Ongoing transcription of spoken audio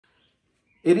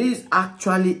It is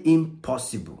actually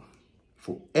impossible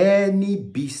for any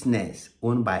business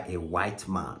owned by a white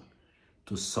man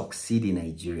to succeed in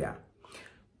Nigeria.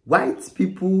 White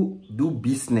people do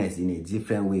business in a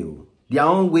different way. Their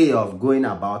own way of going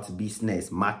about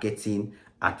business, marketing,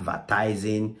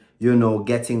 advertising,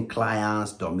 getting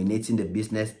clients, dominating the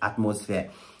business atmosphere.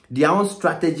 Their own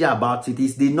strategy about it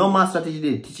is the normal strategy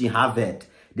they teach in Harvard.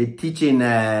 They teach in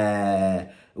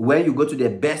when you go to the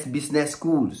best business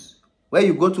schools, where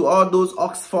you go to all those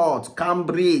Oxford,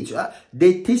 Cambridge,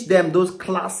 they teach them those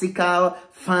classical,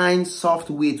 fine, soft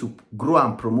way to grow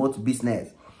and promote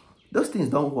business. Those things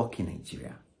don't work in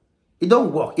Nigeria. It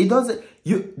don't work. It doesn't.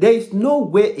 There is no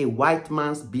way a white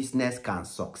man's business can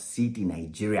succeed in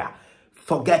Nigeria.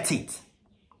 Forget it.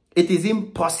 It is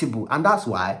impossible. And that's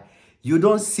why you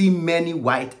don't see many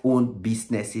white-owned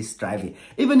businesses thriving.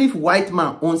 Even if white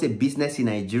man owns a business in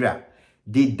Nigeria,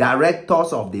 the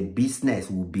directors of the business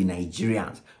will be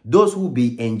Nigerians. Those who will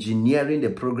be engineering the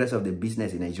progress of the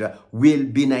business in Nigeria will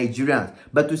be Nigerians.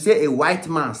 But to say a white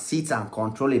man sits and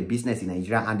controls a business in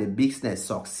Nigeria and the business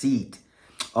succeed,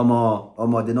 they not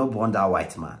born that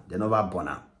white man. They never born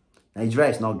him.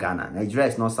 Nigeria is not Ghana. Nigeria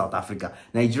is not South Africa.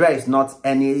 Nigeria is not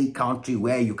any country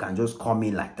where you can just come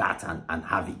in like that and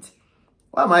have it.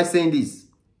 Why am I saying this?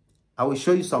 I will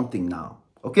show you something now,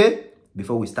 okay?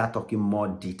 Before we start talking more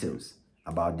details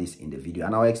about this in the video.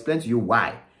 And I'll explain to you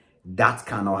why that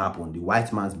cannot happen. The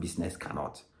white man's business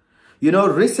cannot.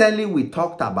 Recently we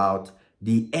talked about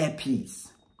the airpeace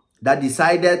that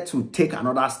decided to take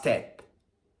another step.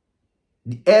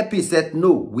 The airpeace said,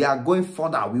 no, we are going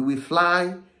further. We will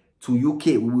fly to UK.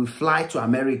 We will fly to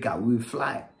America. We will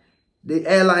fly. The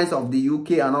airlines of the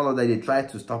UK and all of that, they tried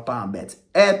to stop her and bet.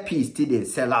 Airpeace still they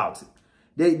sell out.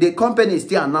 The company is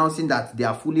still announcing that they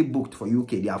are fully booked for UK.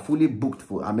 They are fully booked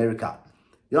for America.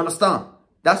 You understand?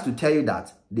 That's to tell you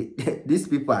that these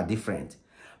people are different.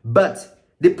 But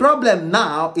the problem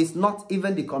now is not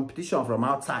even the competition from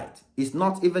outside. It's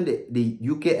not even the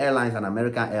UK airlines and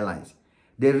American airlines.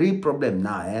 The real problem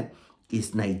now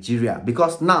is Nigeria.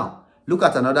 Because now, look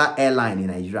at another airline in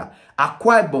Nigeria.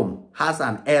 Akwa Ibom has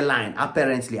an airline,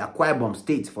 apparently. Akwa Ibom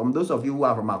State. From those of you who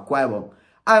are from Akwa Ibom,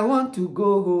 I want to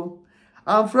go home.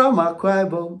 I'm from Akwa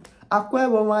Ibom. Akwa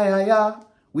Ibom, ayaya.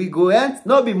 We go and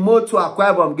not be more to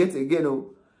Akwa Ibom get again. Oh.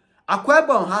 Akwa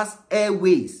Ibom has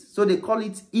airways. So they call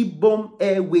it Ibom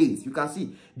Airways. You can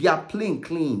see they are plain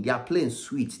clean. They are plain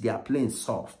sweet. They are plain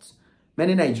soft.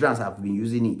 Many Nigerians have been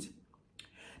using it.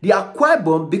 The Akwa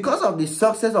Ibom, because of the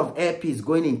success of airpeace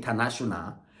going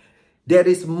international, there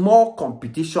is more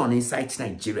competition inside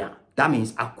Nigeria. That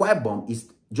means Akwa Ibom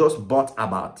is just bought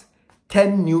about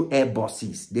 10 new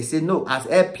Airbuses. They say, no, as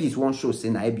airpeace one show, say,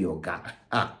 na be Oga.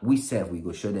 We serve, we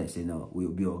go show them, say, no,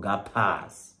 we'll be Oga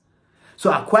pass.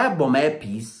 So Akwa Ibom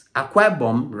airpeace, Akwa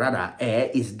Ibom, rather, air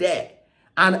is there.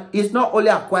 And it's not only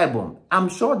Akwa Ibom. I'm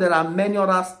sure there are many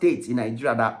other states in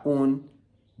Nigeria that own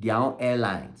their own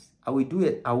airlines. I will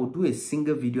do a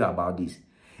single video about this.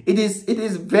 It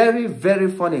is very, very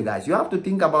funny, guys. You have to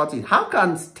think about it. How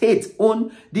can states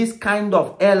own this kind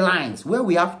of airlines where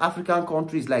we have African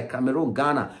countries like Cameroon,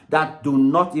 Ghana that do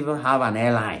not even have an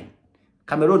airline?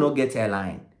 Cameroon no get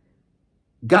airline.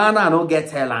 Ghana no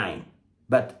get airline.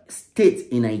 But states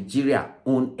in Nigeria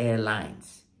own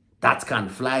airlines that can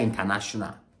fly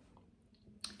international.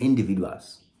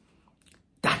 Individuals.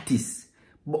 That is.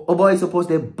 Oh boy, suppose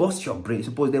they bust your brain.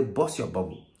 Suppose they bust your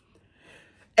bubble.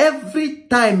 Every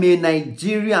time a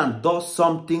Nigerian does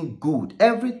something good,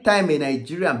 every time a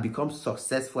Nigerian becomes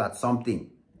successful at something,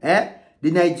 the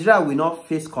Nigeria will not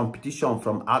face competition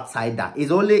from outside that.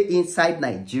 It's only inside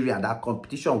Nigeria that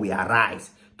competition will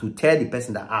arise to tell the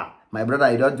person that, my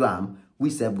brother, you don't do am, we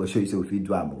self go show you so if you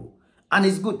do am. And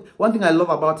it's good. One thing I love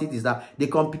about it is that the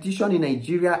competition in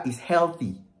Nigeria is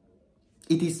healthy.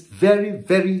 It is very,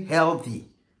 very healthy.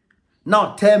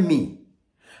 Now tell me,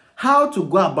 how to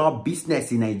go about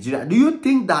business in Nigeria? Do you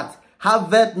think that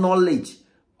Harvard knowledge,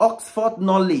 Oxford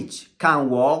knowledge can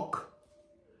work?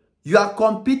 You are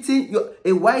competing,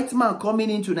 a white man coming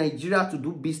into Nigeria to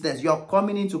do business. You are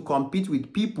coming in to compete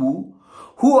with people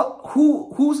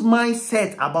whose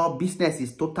mindset about business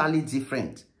is totally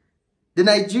different. The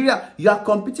Nigeria, you are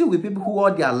competing with people who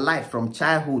all their life from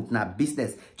childhood now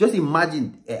business. Just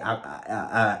imagine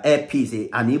airpeace,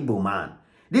 an Igbo man.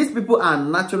 These people are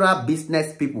natural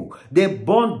business people. They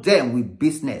born them with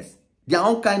business. Their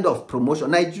own kind of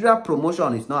promotion. Nigeria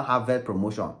promotion is not Harvard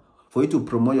promotion. For you to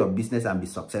promote your business and be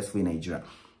successful in Nigeria.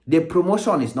 The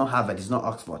promotion is not Harvard, it's not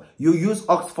Oxford. You use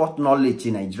Oxford knowledge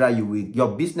in Nigeria, your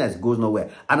business goes nowhere.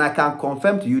 And I can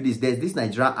confirm to you this, there's this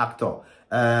Nigerian actor,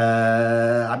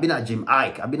 Jim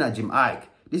Ike.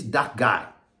 this dark guy.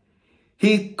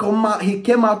 He came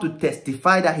out to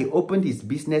testify that he opened his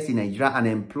business in Nigeria and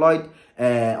employed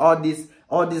all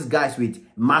these guys with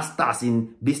masters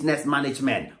in business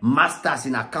management, masters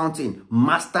in accounting,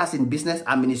 masters in business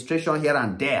administration here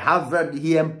and there. Harvard,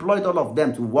 he employed all of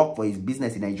them to work for his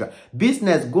business in Nigeria.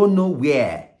 Business go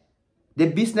nowhere. The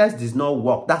business does not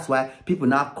work. That's why people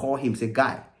now call him, say,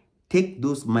 guy, take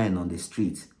those men on the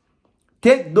streets.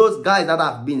 Take those guys that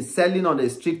have been selling on the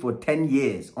street for 10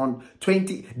 years, on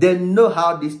 20. They know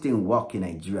how this thing works in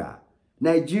Nigeria.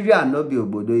 Nigeria no be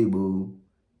obodo ibo.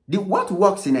 What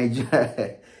works in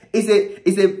Nigeria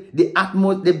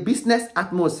the business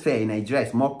atmosphere in Nigeria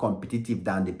is more competitive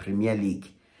than the Premier League.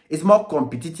 It's more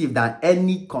competitive than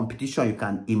any competition you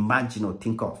can imagine or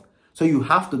think of. So you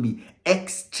have to be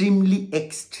extremely,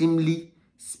 extremely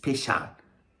special.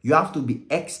 You have to be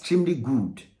extremely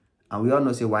good. And we all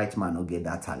know say white man no get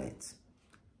that talent.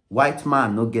 White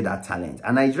man no get that talent.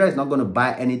 And Nigeria is not going to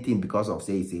buy anything because of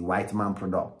say it's a white man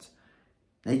product.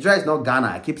 Nigeria is not Ghana.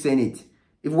 I keep saying it.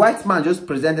 If white man just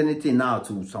present anything now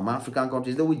to some African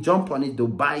countries, they will jump on it, they'll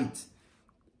buy it.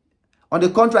 On the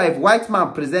contrary, if white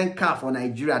man present car for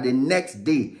Nigeria, the next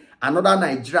day, another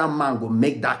Nigerian man will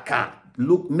make that car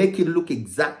make it look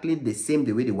exactly the same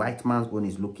the way the white man's own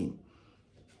is looking.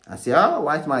 And say, oh,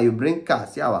 white man, you bring car,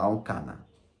 see our own car now.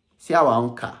 See our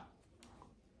own car.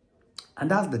 And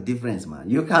that's the difference, man.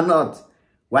 You cannot,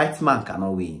 white man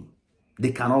cannot win.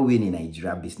 They cannot win in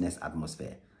Nigeria business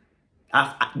atmosphere.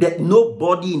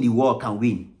 Nobody in the world can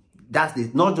win. That's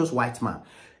not just white man.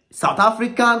 South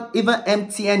African, even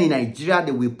MTN in Nigeria,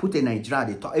 they will put a Nigeria at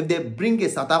the top. If they bring a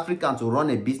South African to run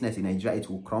a business in Nigeria, it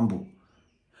will crumble.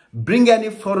 Bring any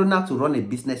foreigner to run a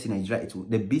business in Nigeria,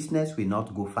 the business will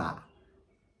not go far.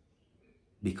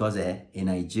 Because in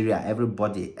Nigeria,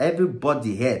 everybody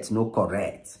here is no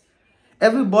correct.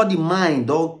 Everybody mind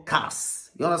don't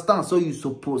cast. You understand? So you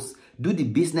suppose do the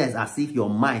business as if your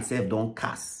mind self don't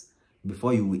cast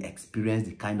before you will experience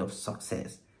the kind of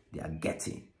success they are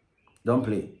getting. Don't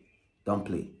play. Don't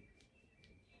play.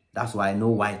 That's why no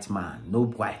white man, no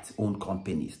white-owned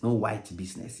companies, no white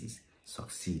businesses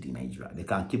succeed in Nigeria. They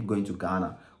can keep going to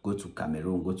Ghana, go to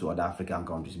Cameroon, go to other African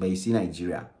countries. But you see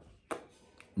Nigeria,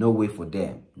 no way for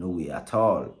them. No way at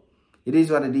all. It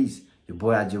is what it is. Your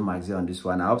boy Ajim Maxi on this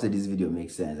one. I hope that this video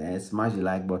makes sense. Smash the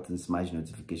like button, smash the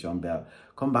notification bell.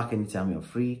 Come back anytime you're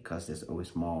free because there's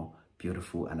always more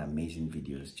beautiful and amazing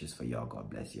videos just for y'all. God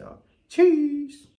bless y'all. Cheers.